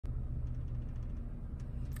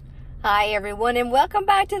Hi everyone, and welcome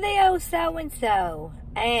back to the Oh So and So,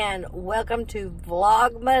 and welcome to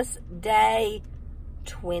Vlogmas Day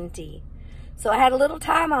 20. So I had a little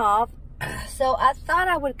time off, so I thought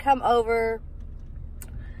I would come over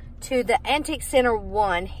to the Antique Center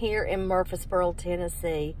 1 here in Murfreesboro,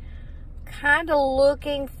 Tennessee. Kind of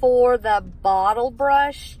looking for the bottle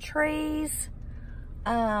brush trees.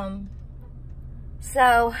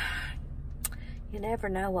 So you never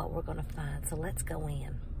know what we're gonna find, so let's go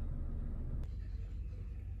in.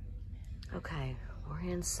 Okay, we're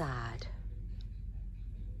inside.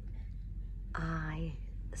 I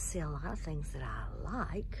see a lot of things that I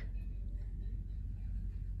like,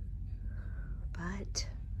 but,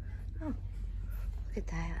 oh, look at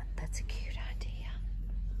that. That's a cute idea.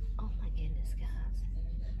 Oh my goodness, guys.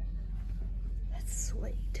 That's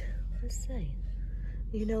sweet. Let's see.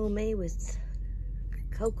 You know me with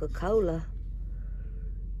Coca-Cola.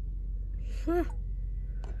 Huh.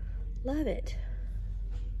 Love it.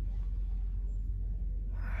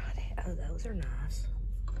 Oh, those are nice.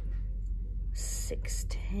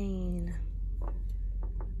 16.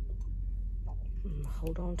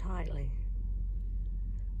 Hold on tightly.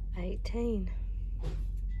 18.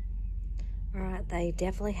 All right, they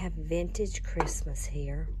definitely have vintage Christmas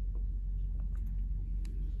here.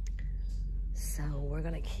 So we're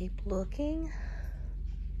gonna keep looking.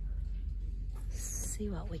 See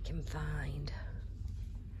what we can find.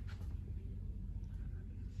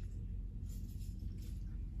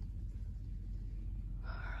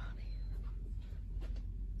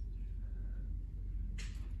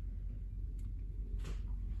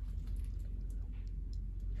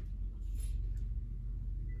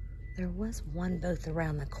 There was one booth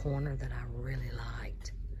around the corner that I really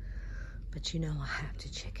liked, but you know I have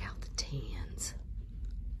to check out the tins.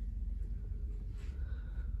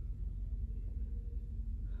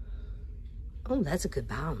 Oh, that's a good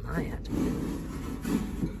buy on that.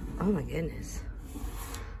 Oh my goodness.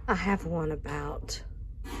 I have one about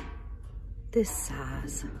this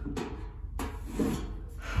size.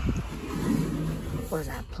 Was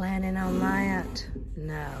I planning on that?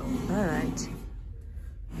 No, but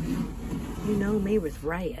you know me with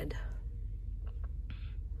red.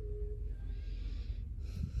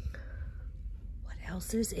 What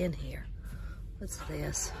else is in here? What's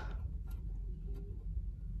this?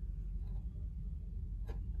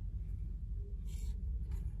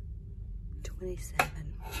 $27.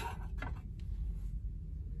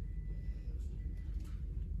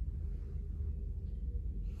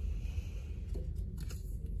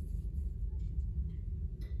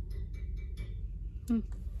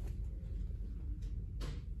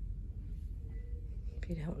 If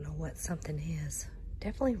you don't know what something is,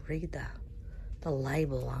 definitely read the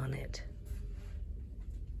label on it.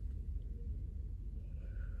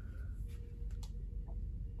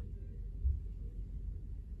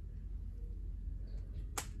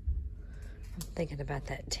 I'm thinking about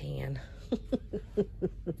that tan.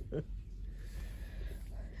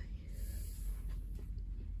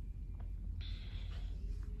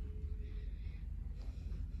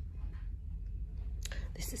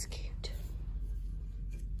 This is cute.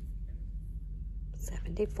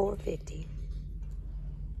 $74.50.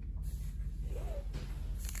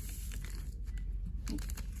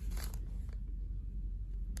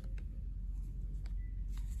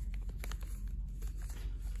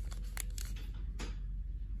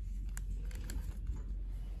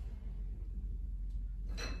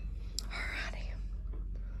 Alrighty,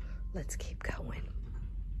 let's keep going.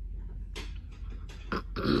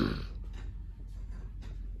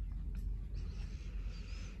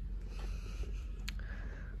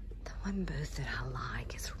 One booth that I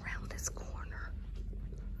like is around this corner.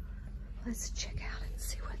 Let's check out and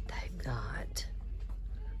see what they've got.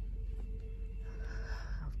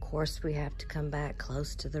 Of course, we have to come back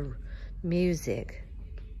close to the music.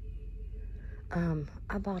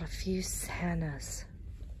 I bought a few Santas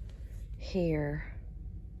here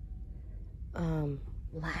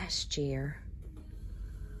last year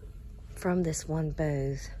from this one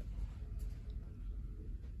booth.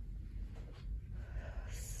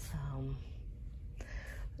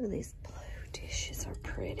 Look at these blue dishes are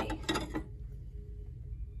pretty.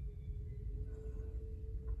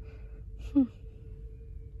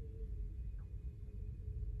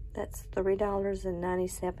 That's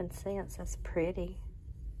 $3.97. That's pretty.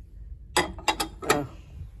 Oh,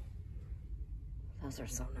 those are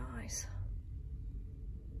so nice.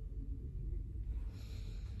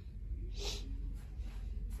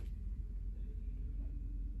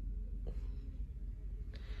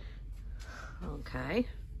 Okay.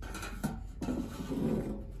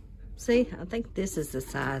 See, I think this is the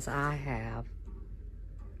size I have.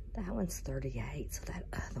 That one's 38, so that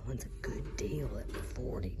other one's a good deal at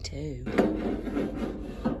 42.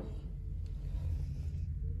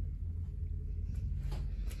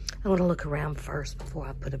 I want to look around first before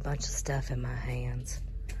I put a bunch of stuff in my hands.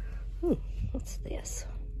 What's this?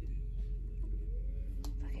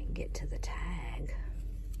 If I can get to the tag.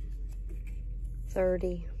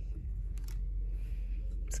 30.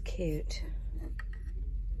 It's cute.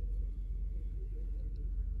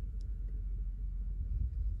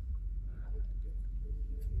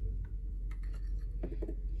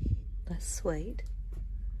 That's sweet.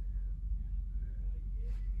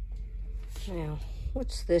 Now,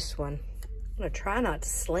 what's this one? I'm gonna try not to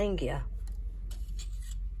sling you.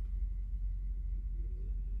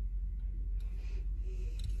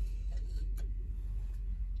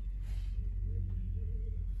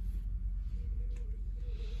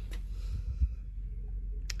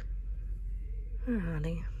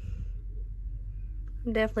 Alrighty.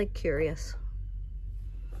 I'm definitely curious.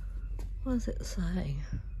 What does it say?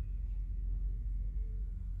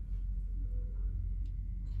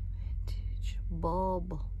 Vintage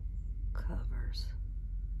bulb covers.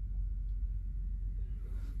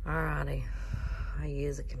 Alrighty. I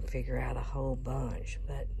usually can figure out a whole bunch,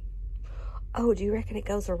 but... Oh, do you reckon it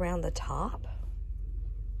goes around the top?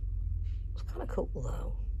 It's kind of cool,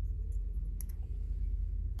 though.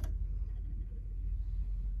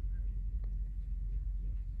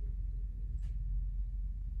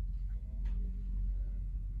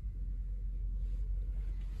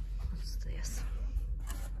 This.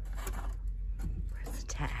 Where's the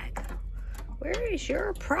tag? Where is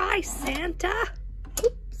your price, Santa?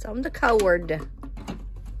 Oops, on the cord.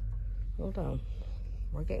 Hold on.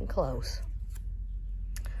 We're getting close.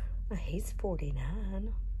 Oh, he's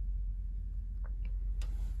 49.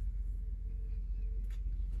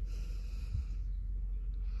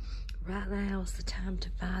 Right now is the time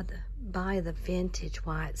to buy the vintage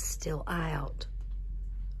while it's still out.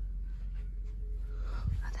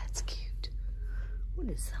 Oh, that's cute. What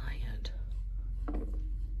is that?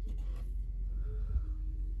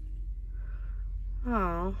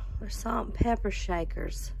 Oh, they're salt and pepper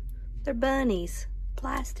shakers. They're bunnies.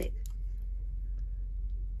 Plastic.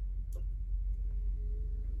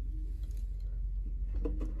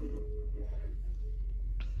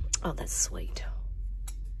 Oh, that's sweet.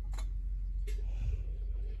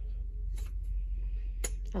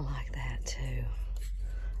 I like that too.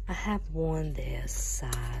 I have one this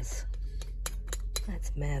size.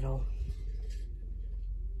 That's metal.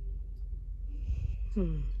 I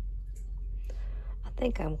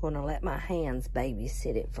think I'm going to let my hands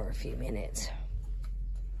babysit it for a few minutes.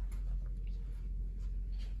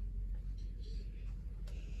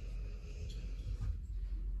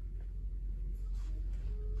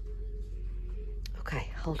 Okay,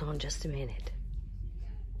 hold on just a minute.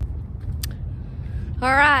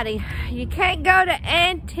 Alrighty, you can't go to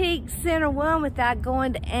Antique Center 1 without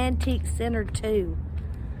going to Antique Center 2.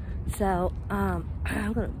 So, I'm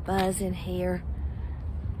gonna buzz in here.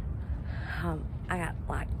 I got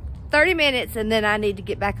like 30 minutes and then I need to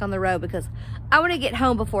get back on the road because I want to get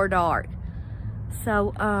home before dark.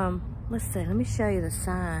 So, let's see, let me show you the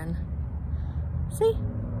sign. See?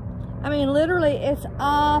 I mean, literally, it's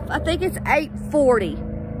off. I think it's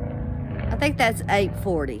 8:40. I think that's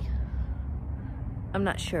 8:40. I'm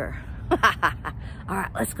not sure. All right,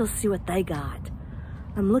 let's go see what they got.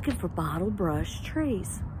 I'm looking for bottle brush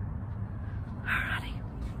trees. Alrighty.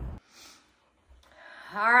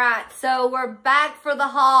 All right, so we're back for the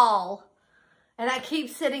haul. And I keep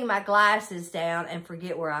sitting my glasses down and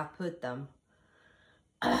forget where I put them.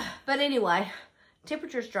 But anyway,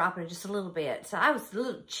 temperature's dropping just a little bit. So I was a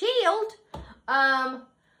little chilled.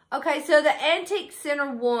 Okay, so the Antique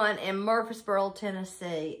Center 1 in Murfreesboro,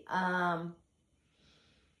 Tennessee.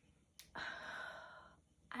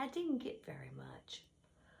 I didn't get very much.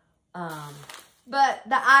 But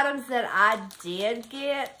the items that I did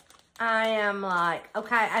get, I am like,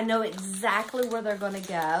 okay, I know exactly where they're going to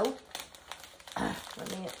go. Let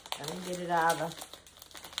me get it out of the...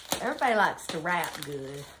 Everybody likes to wrap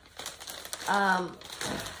good. And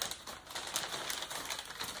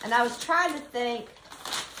I was trying to think,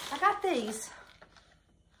 I got these.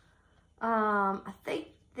 I think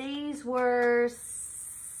these were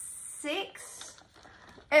 6.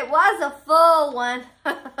 It was a full one.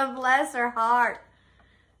 Bless her heart.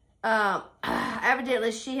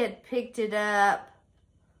 Evidently she had picked it up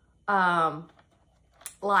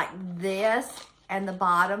like this and the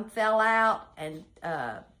bottom fell out and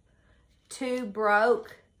 2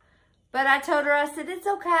 broke. But I told her, I said, it's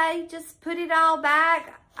okay. Just put it all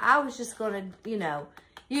back. I was just going to, you know,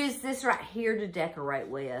 use this right here to decorate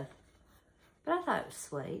with. But I thought it was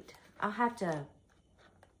sweet. I'll have to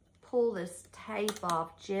pull this tape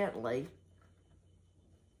off gently.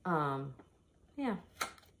 Yeah,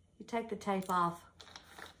 you take the tape off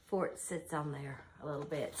before it sits on there a little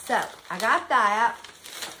bit. So I got that,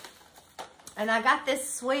 and I got this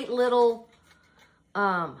sweet little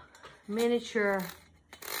miniature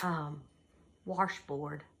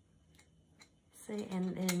washboard. See,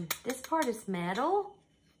 and this part is metal,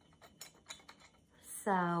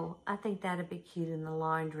 so I think that'd be cute in the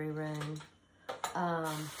laundry room.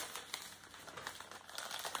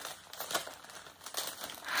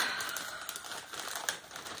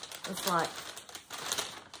 It's like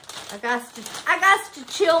I got to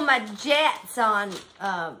chill my jets on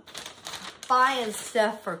buying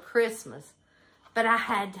stuff for Christmas, but I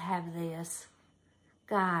had to have this,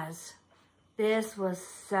 guys. This was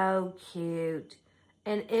so cute,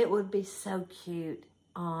 and it would be so cute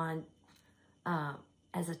on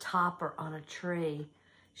as a topper on a tree.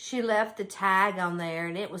 She left the tag on there,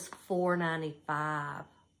 and it was $4.95,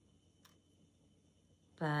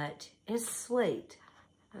 but it's sweet.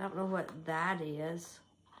 I don't know what that is.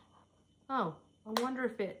 Oh, I wonder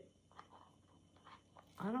if it,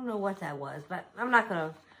 I don't know what that was, but I'm not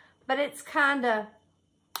gonna, but it's kind of,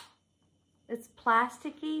 it's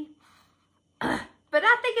plasticky, but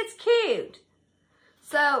I think it's cute.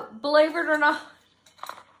 So, believe it or not,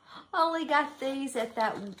 I only got these at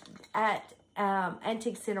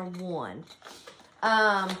Antique Center 1.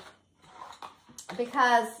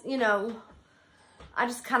 Because, you know, I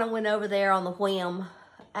just kind of went over there on the whim.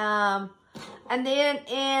 And then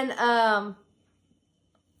in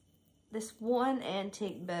this one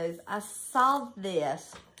antique booth, I saw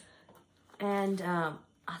this, and I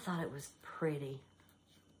thought it was pretty.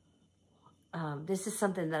 This is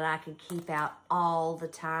something that I can keep out all the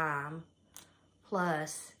time.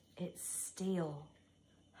 Plus, it still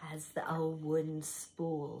has the old wooden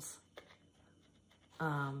spools.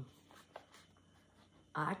 I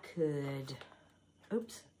could,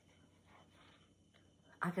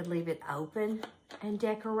 I could leave it open and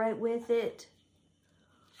decorate with it.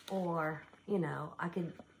 Or, you know, I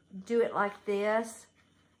could do it like this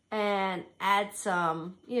and add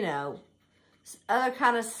some, you know, other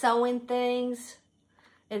kind of sewing things.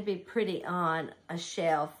 It'd be pretty on a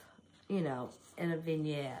shelf, you know, in a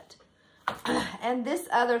vignette. And this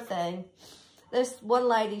other thing, this one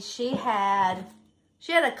lady, she had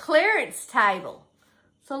a clearance table.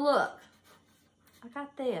 So look, I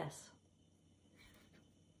got this.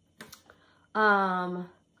 And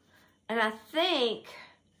I think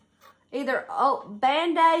either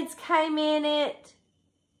Band-Aids came in it.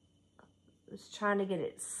 I was trying to get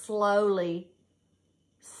it slowly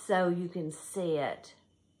so you can see it.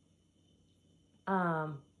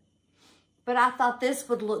 But I thought this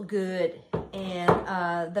would look good in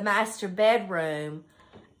the master bedroom,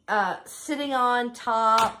 sitting on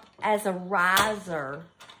top as a riser.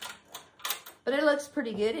 But it looks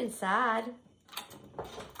pretty good inside.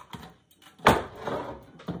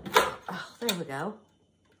 Oh, there we go.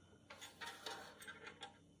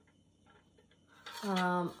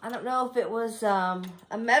 I don't know if it was a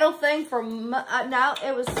metal thing for, no,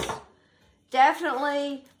 it was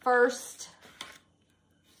definitely first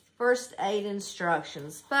aid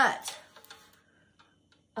instructions. But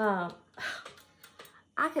I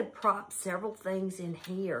could prop several things in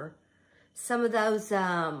here. Some of those,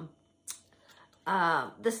 the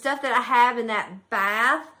stuff that I have in that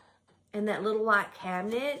bath, in that little white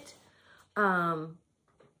cabinet,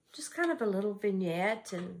 just kind of a little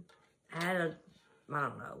vignette, and add a, I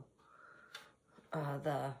don't know,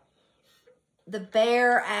 the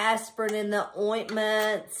Bear aspirin and the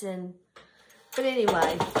ointments, and, but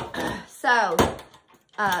anyway, so,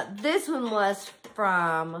 this one was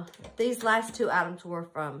from, these last two items were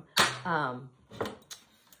from,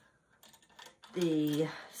 the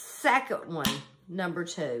second one, number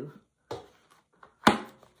 2.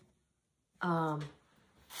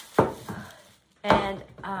 And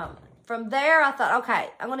from there, I thought, okay,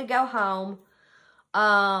 I'm going to go home.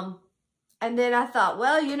 And then I thought,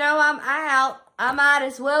 well, you know, I'm out. I might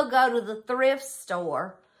as well go to the thrift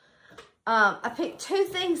store. I picked 2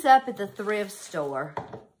 things up at the thrift store.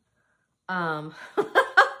 I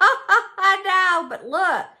know, but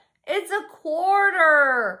look, it's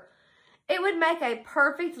 $1/4. It would make a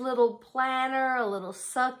perfect little planter, a little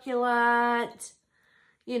succulent.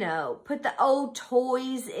 You know, put the old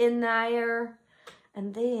toys in there.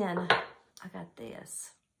 And then I got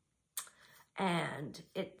this. And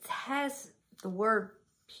it has the word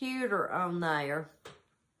pewter on there.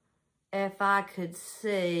 If I could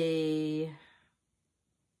see,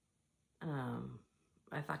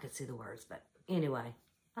 if I could see the words. But anyway,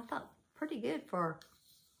 I thought pretty good for,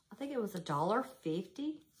 I think it was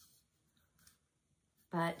 $1.50.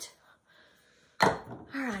 But,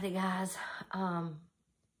 alrighty guys,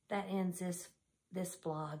 that ends this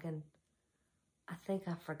vlog, and I think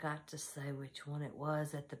I forgot to say which one it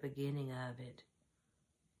was at the beginning of it.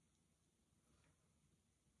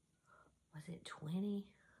 Was it 20?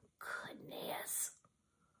 Goodness.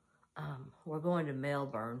 We're going to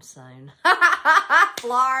Melbourne soon.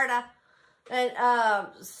 Florida. And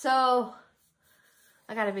so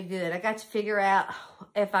I gotta be good. I got to figure out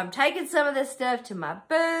if I'm taking some of this stuff to my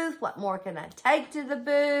booth, what more can I take to the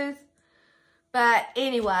booth? But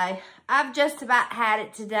anyway, I've just about had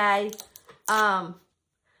it today.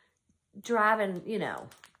 Driving, you know,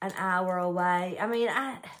 an hour away. I mean,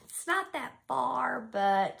 it's not that far,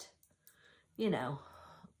 but, you know,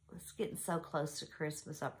 it's getting so close to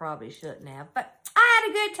Christmas, I probably shouldn't have. But I had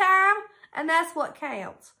a good time, and that's what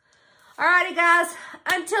counts. Alrighty, guys,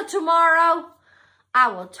 until tomorrow,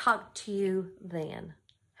 I will talk to you then.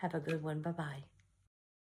 Have a good one. Bye-bye.